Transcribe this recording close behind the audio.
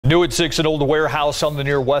New at 6, an old warehouse on the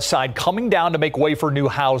near west side coming down to make way for new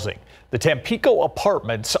housing. The Tampico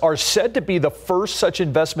Apartments are said to be the first such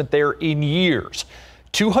investment there in years.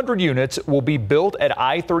 200 units will be built at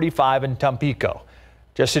I-35 in Tampico.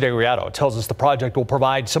 Jesse Degollado tells us the project will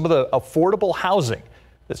provide some of the affordable housing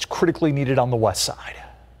that's critically needed on the west side.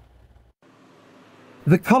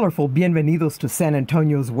 The colorful Bienvenidos to San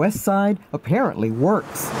Antonio's west side apparently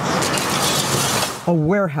works. A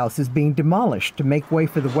warehouse is being demolished to make way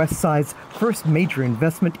for the west side's first major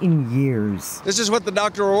investment in years. This is what the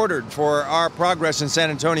doctor ordered for our progress in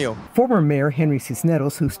San Antonio. Former Mayor Henry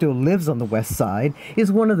Cisneros, who still lives on the west side,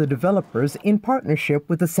 is one of the developers in partnership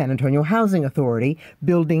with the San Antonio Housing Authority,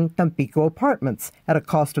 building Tampico Apartments at a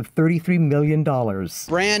cost of $33 million.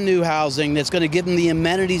 Brand new housing that's going to give them the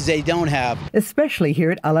amenities they don't have. Especially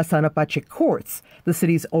here at Alazan Apache Courts, the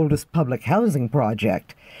city's oldest public housing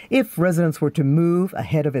project. If residents were to move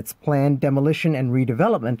ahead of its planned demolition and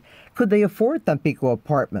redevelopment, could they afford Tampico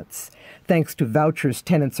Apartments? Thanks to vouchers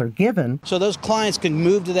tenants are given, so those clients can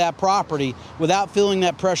move to that property without feeling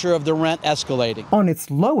that pressure of the rent escalating. On its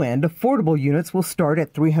low end, affordable units will start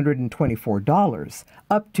at $324,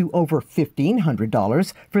 up to over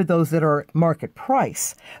 $1,500 for those that are market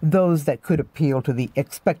price, those that could appeal to the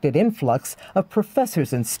expected influx of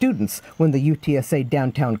professors and students when the UTSA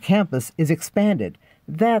downtown campus is expanded.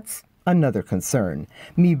 That's another concern.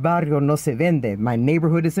 Mi barrio no se vende, my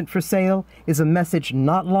neighborhood isn't for sale, is a message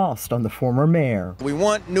not lost on the former mayor. We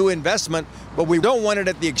want new investment, but we don't want it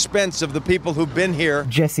at the expense of the people who've been here.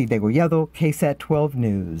 Jesse Degollado, KSAT 12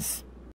 News.